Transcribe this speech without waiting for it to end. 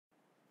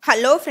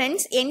Hello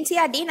friends,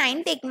 NCERT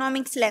 9th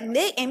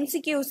எக்கனாமிக்ஸ்லேருந்து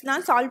MCQs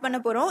தான் solve பண்ண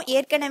போகிறோம்.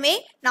 ஏற்கனவே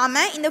நாம்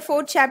இந்த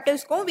 4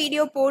 சாப்டர்ஸ்க்கும்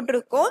வீடியோ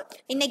போட்டிருக்கோம்.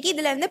 இன்றைக்கி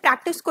இதிலேருந்து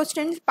ப்ராக்டிஸ்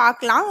கொஸ்டின்ஸ்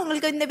பார்க்கலாம்.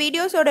 உங்களுக்கு இந்த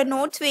வீடியோஸோட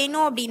நோட்ஸ்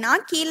வேணும் அப்படின்னா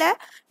கீழே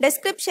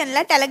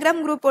டெஸ்கிரிப்ஷனில்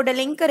டெலகிராம் குரூப்போட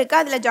லிங்க்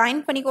இருக்குது, அதில்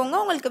ஜாயின் பண்ணிக்கோங்க.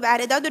 உங்களுக்கு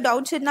வேறு ஏதாவது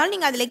டவுட்ஸ் இருந்தாலும்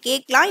நீங்கள் அதில்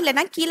கேட்கலாம்,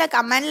 இல்லைனா கீழே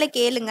கமெண்டில்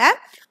கேளுங்க.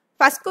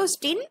 First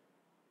question,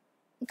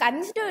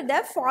 consider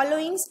the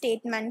following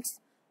statements.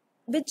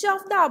 which of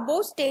the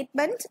above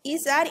statements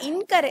is are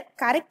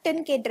incorrect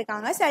ன்னு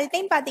கேட்டிருக்காங்க. சில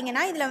டைம்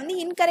பார்த்தீங்கன்னா இதில் வந்து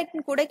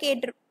இன்கரெக்ட்னு கூட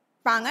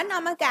கேட்டிருப்பாங்க.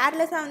 நம்ம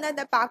கேர்லெஸ்ஸாக வந்து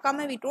அதை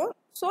பார்க்காம விட்டுருவோம்.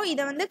 ஸோ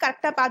இதை வந்து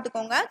கரெக்டாக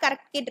பார்த்துக்கோங்க,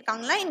 கரெக்ட்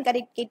கேட்டிருக்காங்களா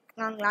இன்கரெக்ட்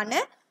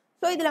கேட்டிருக்காங்களான்னு.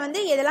 ஸோ இதில்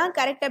வந்து எதெல்லாம்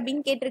கரெக்ட்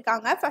அப்படின்னு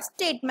கேட்டிருக்காங்க. First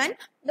statement,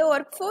 the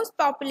workforce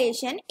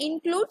population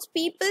includes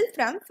people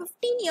from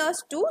 15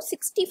 years to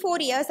 64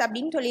 years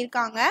அப்படின்னு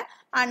சொல்லியிருக்காங்க.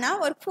 ஆனால்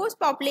workforce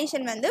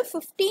population வந்து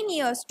 15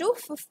 years to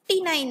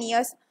 59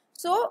 years.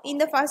 ஸோ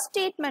இந்த ஃபர்ஸ்ட்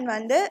ஸ்டேட்மெண்ட்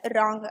வந்து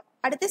ராங்.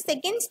 அடுத்து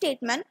second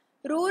statement,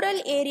 rural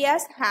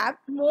areas have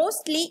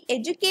mostly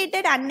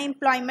educated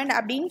unemployment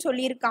அப்படின்னு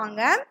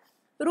சொல்லியிருக்காங்க.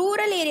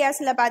 ரூரல்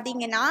ஏரியாஸில்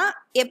பார்த்தீங்கன்னா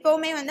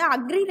எப்போவுமே வந்து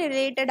அக்ரி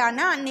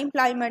ரிலேட்டடான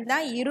அன்எம்ப்ளாய்மெண்ட்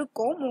தான்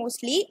இருக்கும்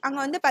மோஸ்ட்லி.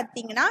 அங்கே வந்து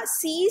பார்த்தீங்கன்னா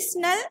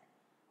சீஸ்னல்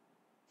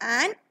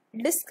அண்ட்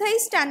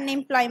டிஸ்கைஸ்ட்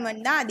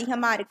அன்எம்ப்ளாய்மெண்ட் தான்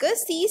அதிகமாக இருக்குது.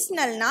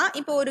 சீஸ்னல்னா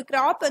இப்போ ஒரு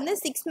கிராப் வந்து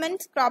 6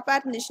 months கிராப்பாக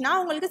இருந்துச்சுன்னா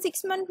உங்களுக்கு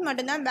 6 months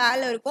மட்டும்தான்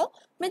வேலை இருக்கும்,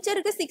 மிச்சம்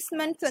இருக்க 6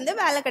 months வந்து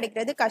வேலை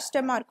கிடைக்கிறது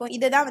கஷ்டமாக இருக்கும்.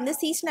 இதுதான் வந்து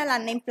சீஸ்னல்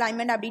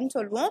அன்எம்ப்ளாய்மெண்ட் அப்படின்னு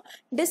சொல்லுவோம்.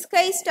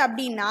 டிஸ்கைஸ்ட்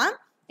அப்படின்னா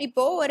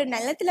இப்போ ஒரு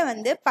நிலத்துல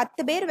வந்து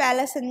 10 பேர்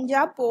வேலை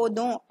செஞ்சா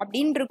போதும்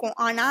அப்படின்னு இருக்கும்,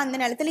 ஆனால் அந்த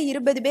நிலத்துல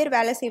 20 பேர்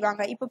வேலை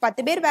செய்வாங்க. இப்போ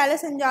 10 பேர் வேலை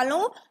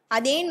செஞ்சாலும்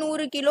அதே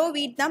 100 கிலோ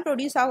வீட் தான்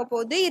ப்ரொடியூஸ் ஆக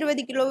போகுது,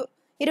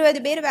 20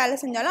 பேர் வேலை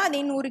செஞ்சாலும் அதே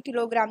 100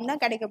 கிலோகிராம்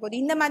தான் கிடைக்க போகுது.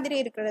 இந்த மாதிரி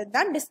இருக்கிறது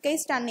தான்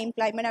டிஸ்கைஸ்ட்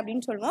அன்எம்ப்ளாய்மெண்ட்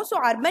அப்படின்னு சொல்லுவோம். ஸோ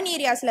அர்பன்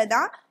ஏரியாஸில்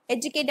தான்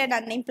எஜுகேட்டட்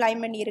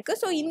அன்எம்ப்ளாய்மெண்ட் இருக்குது.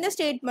 ஸோ இந்த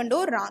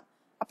ஸ்டேட்மெண்ட்டும் ராங்.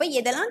 அப்போ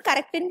எதெல்லாம்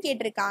கரெக்டுன்னு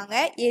கேட்டிருக்காங்க,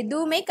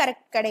 எதுவுமே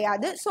கரெக்ட்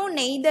கிடையாது. So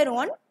neither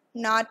 1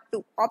 nor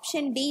 2,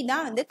 option D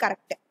தான் வந்து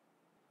correct.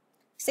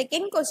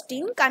 Second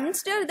question,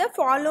 consider the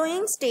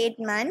following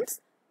statements.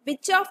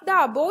 which of the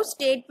above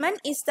statement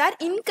is that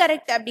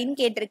incorrect அப்படின்னு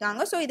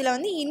கேட்டிருக்காங்க. ஸோ இதில்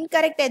வந்து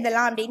இன்கரெக்ட்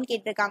எதெல்லாம் அப்படின்னு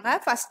கேட்டிருக்காங்க.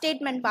 ஃபர்ஸ்ட்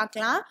ஸ்டேட்மெண்ட்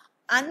பார்க்கலாம்.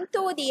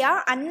 அந்தோதியா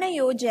அன்ன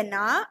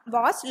Yojana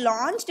was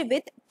launched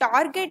with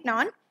target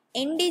on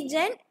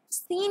indigent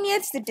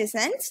senior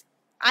citizens.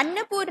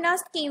 Annapurna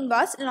scheme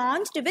was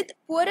launched with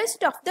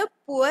poorest of the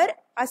poor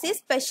as a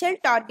special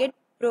target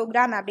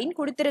program அப்படின்னு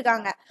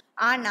கொடுத்துருக்காங்க.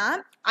 ஆனால்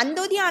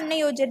அந்தோதியா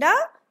அன்ன யோஜனா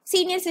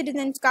சீனியர்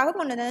சிட்டிசன்ஸ்க்காக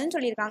கொண்டு வந்ததுன்னு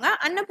சொல்லியிருக்காங்க,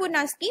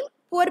 அன்னபூர்ணா ஸ்கீம்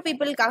புவர்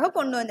பீப்புளுக்காக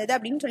கொண்டு வந்தது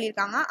அப்படின்னு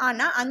சொல்லியிருக்காங்க.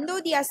 ஆனால்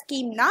அந்தோதியா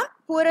ஸ்கீம் தான்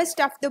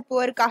புவரஸ்ட் ஆஃப் த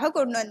புவருக்காக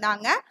கொண்டு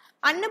வந்தாங்க,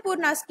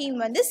 அன்னபூர்ணா ஸ்கீம்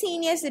வந்து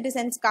சீனியர்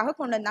சிட்டிசன்ஸ்க்காக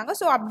கொண்டு வந்தாங்க.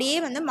 ஸோ அப்படியே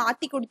வந்து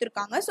மாற்றி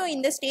கொடுத்துருக்காங்க. ஸோ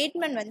இந்த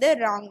ஸ்டேட்மெண்ட் வந்து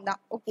ராங் தான்.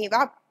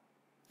 ஓகேவா?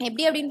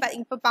 எப்படி அப்படின்னு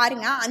இப்போ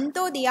பாருங்க,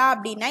 அந்தோதியா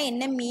அப்படின்னா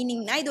என்ன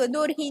மீனிங்னா, இது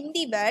வந்து ஒரு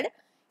ஹிந்தி வேர்டு.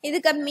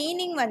 இதுக்கு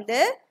மீனிங் வந்து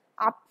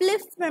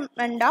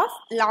அப்லிஃப்ட்மெண்ட் ஆஃப்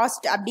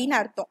லாஸ்ட் அப்படின்னு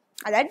அர்த்தம்.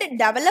 அதாவது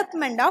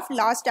டெவலப்மெண்ட் ஆஃப்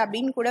லாஸ்ட்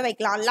அப்படின்னு கூட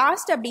வைக்கலாம்.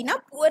 லாஸ்ட் அப்படின்னா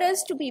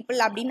புவரஸ்ட் பீப்புள்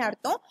அப்படின்னு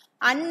அர்த்தம்.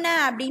 அன்ன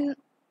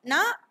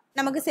அப்படின்னா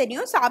நமக்கு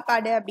தெரியும்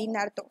சாப்பாடு அப்படின்னு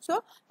அர்த்தம். ஸோ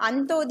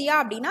அந்தோதியா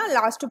அப்படின்னா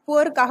லாஸ்ட்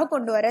புவருக்காக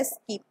கொண்டு வர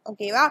ஸ்கீம்.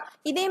 ஓகேவா?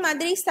 இதே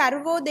மாதிரி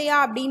சர்வோதயா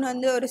அப்படின்னு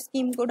வந்து ஒரு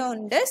ஸ்கீம் கூட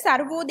உண்டு.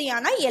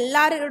 சர்வோதயானா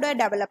எல்லாரோட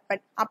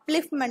டெவலப்மெண்ட்,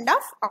 அப்லிஃப்ட்மெண்ட்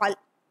ஆஃப் ஆல்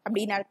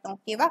அப்படின்னு அர்த்தம்.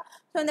 ஓகேவா?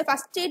 ஸோ இந்த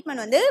ஃபர்ஸ்ட்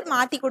ஸ்டேட்மெண்ட் வந்து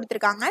மாற்றி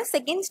கொடுத்துருக்காங்க.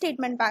 செகண்ட்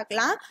ஸ்டேட்மெண்ட்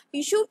பார்க்கலாம்.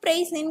 Issue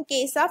price in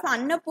case of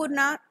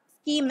Annapurna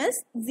scheme is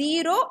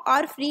 0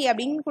 or free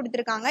அப்படின்னு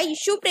கொடுத்துருக்காங்க.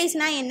 இஷ்யூ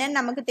பிரைஸ்னா என்னன்னு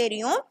நமக்கு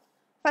தெரியும்.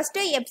 ஃபர்ஸ்ட்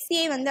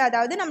FCI வந்து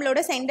அதாவது நம்மளோட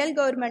சென்ட்ரல்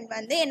கவர்மெண்ட்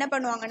வந்து என்ன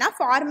பண்ணுவாங்கன்னா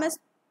ஃபார்மர்ஸ்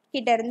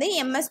கிட்ட இருந்து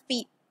MSP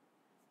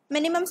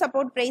மினிமம்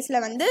சப்போர்ட் ப்ரைஸில்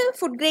வந்து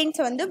ஃபுட்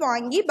கிரெயின்ஸை வந்து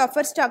வாங்கி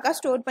பஃபர் ஸ்டாக்காக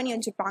ஸ்டோர் பண்ணி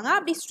வச்சுருப்பாங்க.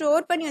 அப்படி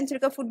ஸ்டோர் பண்ணி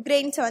வச்சுருக்க ஃபுட்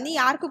கிரெயின்ஸை வந்து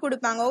யாருக்கு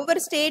கொடுப்பாங்க,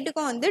 ஒவ்வொரு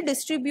ஸ்டேட்டுக்கும் வந்து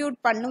டிஸ்ட்ரிபியூட்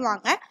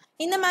பண்ணுவாங்க.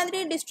 இந்த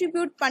மாதிரி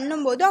டிஸ்ட்ரிபியூட்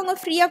பண்ணும்போது அவங்க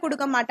ஃப்ரீயாக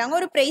கொடுக்க மாட்டாங்க,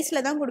 ஒரு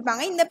ப்ரைஸில் தான்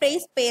கொடுப்பாங்க. இந்த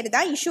ப்ரைஸ் பேர்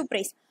தான் இஷ்யூ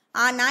ப்ரைஸ்.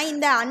 ஆனால்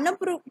இந்த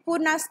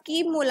அன்னபூர்ணா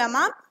ஸ்கீம்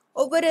மூலமாக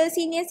ஒவ்வொரு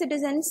சீனியர்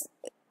சிட்டிசன்ஸ்,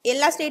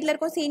 எல்லா ஸ்டேட்டில்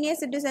இருக்கும் சீனியர்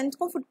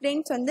சிட்டிசன்ஸ்க்கும் ஃபுட்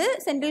கிரெயின்ஸ் வந்து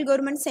சென்ட்ரல்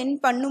கவர்மெண்ட் சென்ட்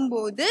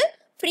பண்ணும்போது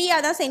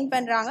ஃப்ரீயாக தான் சென்ட்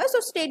பண்ணுறாங்க. ஸோ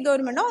ஸ்டேட்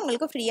கவர்மெண்ட்டும்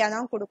அவங்களுக்கு ஃப்ரீயாக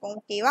தான் கொடுக்கும்.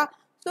 ஓகேவா?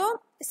 ஸோ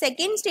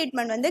செகண்ட்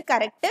ஸ்டேட்மெண்ட் வந்து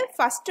கரெக்டு,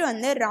 ஃபர்ஸ்ட்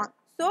வந்து ராங்.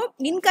 ஸோ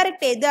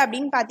இன்கரெக்ட் எது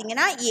அப்படின்னு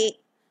பார்த்தீங்கன்னா ஏ,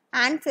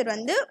 ஆன்சர்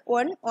வந்து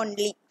 1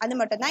 only, அது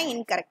மட்டும் தான்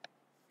இன்கரெக்ட்.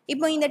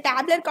 இப்போ இந்த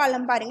டேப்லெட்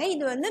காலம் பாருங்க,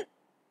 இது வந்து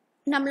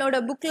நம்மளோட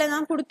புக்கில்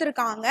தான்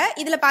கொடுத்துருக்காங்க.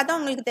 இதில் பார்த்தா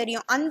உங்களுக்கு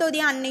தெரியும்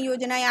அந்தோதியா அன்ன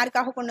யோஜனா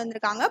யாருக்காக கொண்டு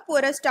வந்திருக்காங்க,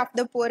 புவரஸ்ட் ஆஃப்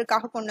த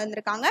புவருக்காக கொண்டு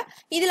வந்திருக்காங்க.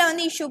 இதில்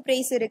வந்து இஷ்யூ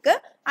ப்ரைஸ் இருக்கு.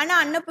 ஆனால்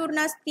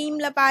அன்னபூர்ணா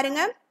ஸ்கீமில்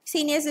பாருங்க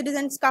சீனியர்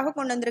சிட்டிசன்ஸ்க்காக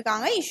கொண்டு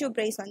வந்திருக்காங்க, இஷ்யூ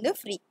ப்ரைஸ் வந்து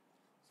ஃப்ரீ.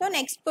 ஸோ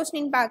நெக்ஸ்ட்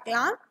கொஸ்டின்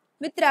பார்க்கலாம்.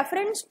 With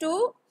reference to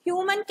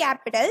human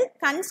capital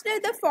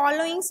consider the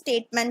following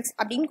statements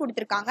அப்படின்னு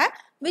கொடுத்துருக்காங்க.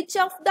 Which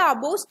of the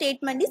above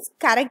statement is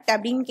correct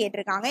அப்படின்னு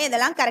கேட்டிருக்காங்க.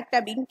 இதெல்லாம் கரெக்ட்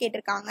அப்படின்னு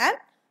கேட்டிருக்காங்க.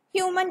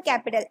 Human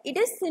capital it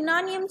is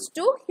synonyms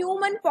to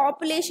human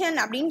population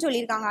அப்படின்னு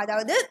சொல்லியிருக்காங்க.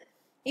 அதாவது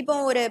இப்போ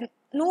ஒரு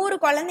 100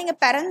 குழந்தைங்க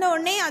பிறந்த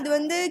உடனே அது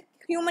வந்து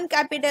ஹியூமன்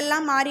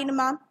கேபிட்டல்லாம்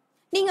மாறிடுமா?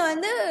 நீங்கள்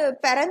வந்து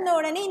பிறந்த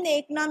உடனே இந்த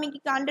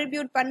எக்கனாமிக்கு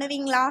கான்ட்ரிபியூட்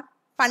பண்ணுவீங்களா?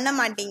 பண்ண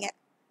மாட்டீங்க.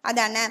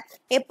 அதானே.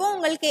 எப்போ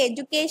உங்களுக்கு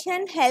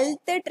எஜுகேஷன்,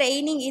 ஹெல்த்,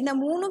 ட்ரைனிங் இந்த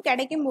 3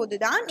 கிடைக்கும் போது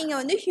தான் நீங்கள்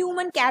வந்து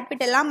ஹியூமன்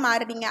கேபிட்டலாக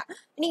மாறுறீங்க.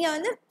 நீங்கள்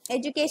வந்து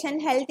எஜுகேஷன்,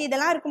 ஹெல்த்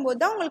இதெல்லாம் இருக்கும்போது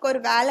தான் உங்களுக்கு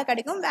ஒரு வேலை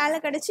கிடைக்கும். வேலை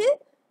கிடைச்சி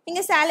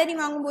நீங்கள் சேலரி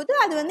வாங்கும்போது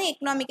அது வந்து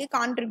எக்கனாமிக்கு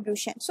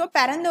கான்ட்ரிபியூஷன். ஸோ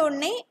பிறந்த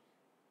உடனே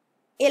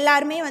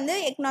எல்லாருமே வந்து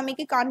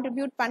எக்கனாமிக்கு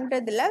கான்ட்ரிபியூட்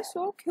பண்ணுறதில்ல.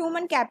 So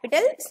human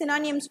capital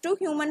synonyms to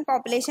human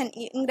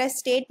பாப்புலேஷன்ங்கிற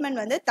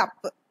statement வந்து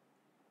தப்பு.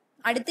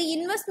 அடுத்து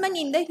investment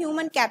in the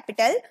human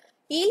capital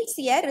yields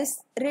a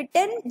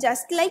return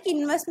just like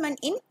investment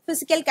in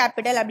physical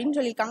capital அப்படின்னு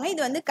சொல்லியிருக்காங்க.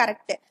 இது வந்து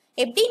கரெக்ட்.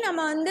 எப்படி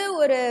நம்ம வந்து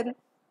ஒரு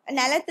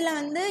நிலத்துல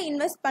வந்து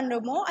இன்வெஸ்ட்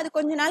பண்ணுறோமோ அது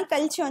கொஞ்ச நாள்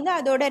கழிச்சு வந்து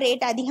அதோட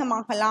ரேட்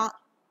அதிகமாகலாம்,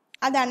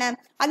 அதானே.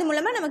 அது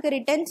மூலமாக நமக்கு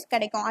ரிட்டர்ன்ஸ்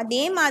கிடைக்கும்.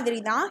 அதே மாதிரி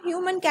தான்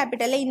ஹியூமன்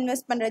கேபிட்டலில்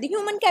இன்வெஸ்ட் பண்ணுறது.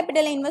 ஹியூமன்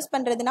கேபிட்டலில் இன்வெஸ்ட்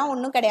பண்ணுறதுனா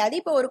ஒன்றும் கிடையாது.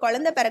 இப்போ ஒரு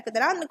குழந்தை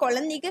பிறக்குதுன்னா அந்த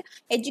குழந்தைக்கு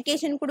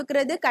எஜுகேஷன்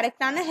கொடுக்குறது,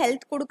 கரெக்டான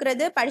ஹெல்த்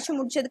கொடுக்குறது, படித்து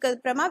முடிச்சதுக்கு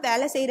அப்புறமா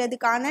வேலை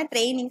செய்கிறதுக்கான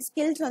ட்ரைனிங்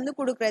ஸ்கில்ஸ் வந்து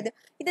கொடுக்குறது,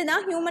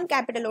 இதுதான் ஹியூமன்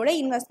கேபிட்டலோட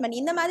இன்வெஸ்ட்மெண்ட்.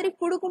 இந்த மாதிரி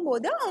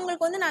கொடுக்கும்போது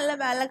அவங்களுக்கு வந்து நல்ல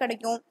வேலை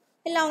கிடைக்கும்,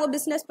 இல்லை அவங்க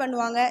பிஸ்னஸ்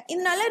பண்ணுவாங்க,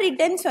 இதனால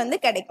ரிட்டர்ன்ஸ் வந்து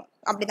கிடைக்கும்.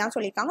 அப்படி தான்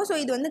சொல்லியிருக்காங்க. ஸோ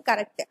இது வந்து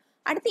கரெக்ட்.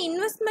 அடுத்து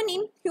investment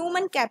in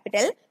human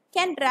capital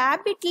can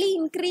rapidly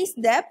increase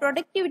the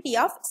productivity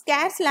of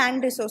scarce land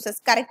resources.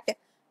 Correct.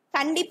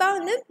 கண்டிப்பாக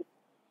வந்து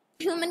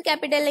ஹியூமன்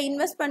கேபிட்டலில்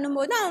இன்வெஸ்ட்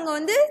பண்ணும்போது அவங்க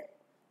வந்து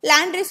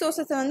லேண்ட்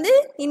ரிசோர்ஸஸை வந்து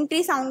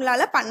இன்க்ரீஸ்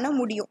அவங்களால பண்ண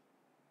முடியும்.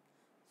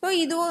 ஸோ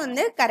இதுவும்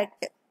வந்து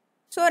correct.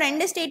 So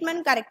 2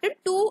 statement correct,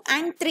 2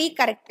 and 3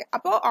 correct.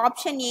 அப்போ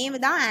ஆப்ஷன் ஏ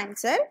தான்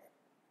ஆன்சர்.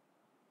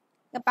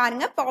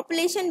 பாருங்க,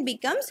 population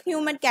becomes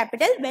human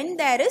capital when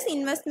there is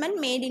investment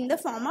made in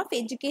the form of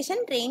education,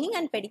 training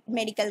and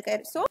medical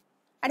care. So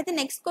அடுத்து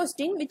next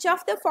question, which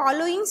of the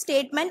following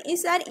statement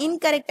is R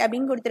incorrect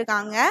அப்படின்னு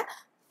கொடுத்துருக்காங்க.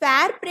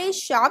 Fair price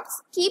shops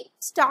keep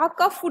stock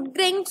of food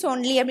grains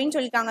only அப்படின்னு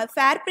சொல்லியிருக்காங்க.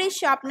 Fair price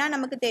ஷாப்னா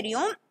நமக்கு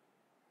தெரியும்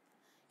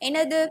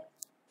என்னது,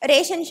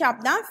 ration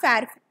shop தான்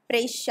fair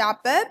price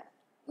shop.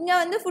 இங்கே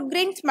வந்து ஃபுட்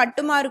கிரெயின்ஸ்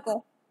மட்டுமா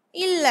இருக்கும்?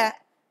 இல்லை,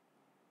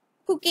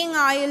 குக்கிங்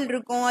ஆயில்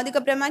இருக்கும்,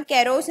 அதுக்கப்புறமா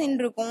கெரோசின்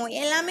இருக்கும்,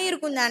 எல்லாமே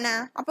இருக்கும் தானே.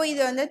 அப்போ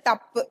இது வந்து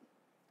தப்பு.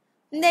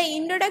 The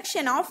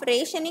introduction of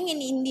rationing in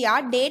India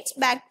dates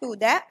back to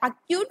the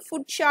acute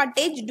food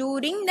shortage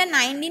during the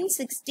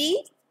 1960s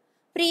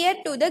prior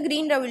to the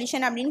Green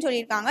Revolution அப்படின்னு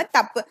சொல்லியிருக்காங்க.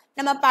 தப்பு.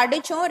 நம்ம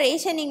படித்தோம்,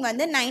 ரேஷனிங்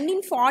வந்து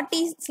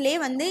 1940ஸ்லேயே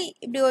வந்து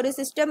இப்படி ஒரு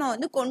சிஸ்டமை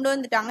வந்து கொண்டு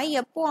வந்துட்டாங்க.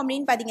 எப்போ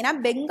அப்படின்னு பார்த்தீங்கன்னா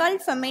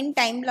பெங்கால் ஃபெமைன்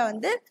டைமில்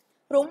வந்து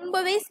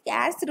ரொம்பவே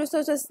ஸ்கேர்ஸ்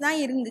ரிசோர்ஸஸ் தான்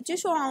இருந்துச்சு.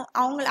 ஸோ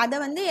அவங்க அதை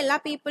வந்து எல்லா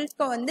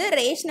பீப்புள்ஸ்க்கும் வந்து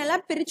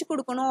ரேஷனலாக பிரித்து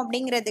கொடுக்கணும்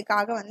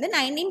அப்படிங்கிறதுக்காக வந்து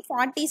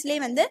 1940ஸ்லேயே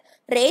வந்து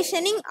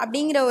ரேஷனிங்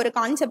அப்படிங்கிற ஒரு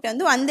கான்செப்ட்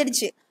வந்து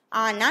வந்துடுச்சு.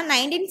 ஆனால்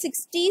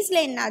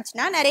 1960ஸ்ல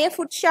என்னாச்சுன்னா நிறைய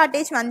ஃபுட்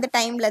ஷார்ட்டேஜ் வந்த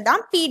டைமில்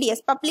தான்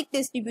பிடிஎஸ், பப்ளிக்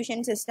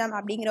டிஸ்ட்ரிபியூஷன் சிஸ்டம்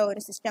அப்படிங்கிற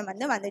ஒரு சிஸ்டம்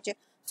வந்து வந்துச்சு.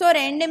 ஸோ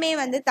ரெண்டுமே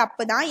வந்து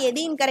தப்பு தான்.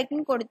 எது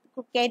இன்கரெக்ட்னு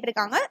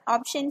கேட்டிருக்காங்க.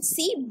 ஆப்ஷன்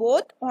சி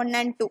போத் 1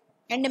 and 2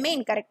 ரெண்டுமே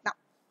இன்கரெக்ட் தான்.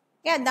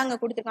 ஓகே, அதுதான் அங்கே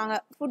கொடுத்துருக்காங்க.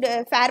 ஃபுட்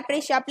ஃபேர்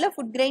ப்ரைஸ் ஷாப்பில்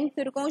ஃபுட் கிரெயின்ஸ்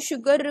இருக்கும்,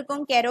 சுகர்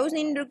இருக்கும்,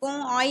 கெரோசின்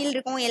இருக்கும், ஆயில்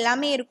இருக்கும்,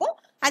 எல்லாமே இருக்கும்.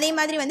 அதே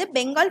மாதிரி வந்து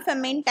பெங்கால்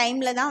ஃபெமைன்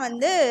டைமில் தான்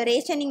வந்து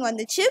ரேஷனிங்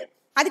வந்துச்சு.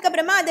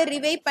 அதுக்கப்புறமா அதை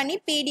ரிவைவ் பண்ணி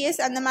பிடிஎஸ்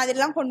அந்த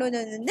மாதிரிலாம் கொண்டு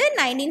வந்தது வந்து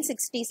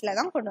 1960ஸ்ல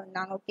தான் கொண்டு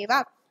வந்தாங்க. ஓகேவா.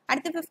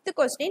 அடுத்து 5th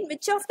question,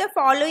 which of the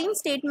following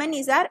statement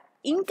is R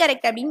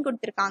incorrect அப்படின்னு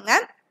கொடுத்துருக்காங்க.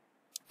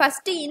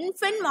 First,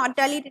 infant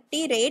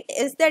mortality rate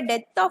is the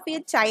death of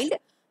a child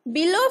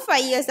below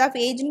 5 years of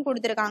ஏஜ்னு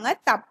கொடுத்துருக்காங்க.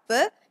 தப்பு.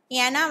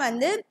 ஏன்னா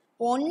வந்து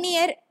 1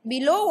 year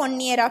below 1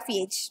 year of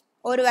age,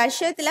 ஒரு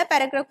வருஷத்தில்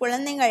பிறக்கிற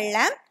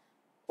குழந்தைங்களில்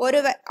ஒரு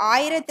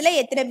 1000ல்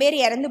எத்தனை பேர்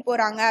இறந்து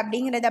போகிறாங்க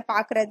அப்படிங்கிறத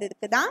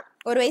பார்க்குறதுக்கு தான்,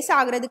 ஒரு வயசு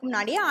ஆகுறதுக்கு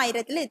முன்னாடியே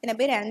 1000ல் எத்தனை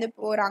பேர் இறந்து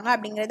போகிறாங்க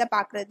அப்படிங்கிறத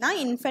பார்க்குறது தான்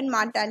இன்ஃபென்ட்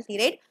மார்டாலிட்டி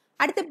ரேட்.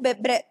 அடுத்து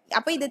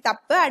அப்போ இது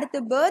தப்பு. அடுத்து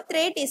birth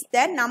rate is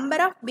the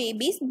number of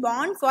babies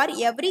born for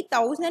every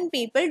 1000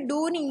 people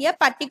touring a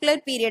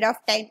particular period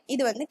of time.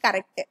 இது வந்து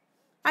கரெக்ட்.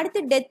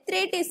 அடுத்து death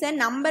rate is a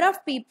number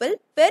of people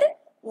per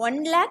 1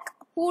 lakh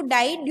who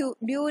died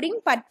during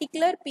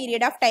particular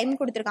period of time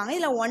கொடுத்துருக்காங்க.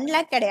 இதில் 1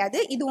 lakh கிடையாது,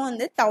 இதுவும்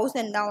வந்து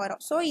 1000 தான்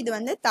வரும். ஸோ இது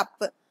வந்து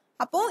தப்பு.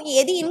 அப்போ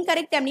எது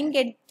இன்கரெக்ட் அப்படின்னு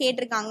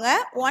கேட்டிருக்காங்க.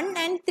 1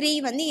 and 3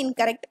 வந்து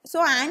இன்கரெக்ட். ஸோ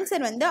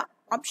ஆன்சர் வந்து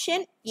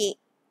ஆப்ஷன் ஏ.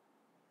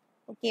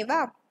 ஓகேவா.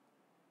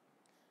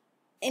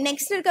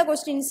 நெக்ஸ்ட் இருக்க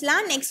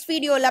கொஸ்டின்ஸ்லாம் நெக்ஸ்ட்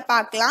வீடியோவில்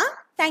பார்க்கலாம்.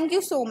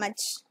 Thank you so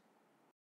much.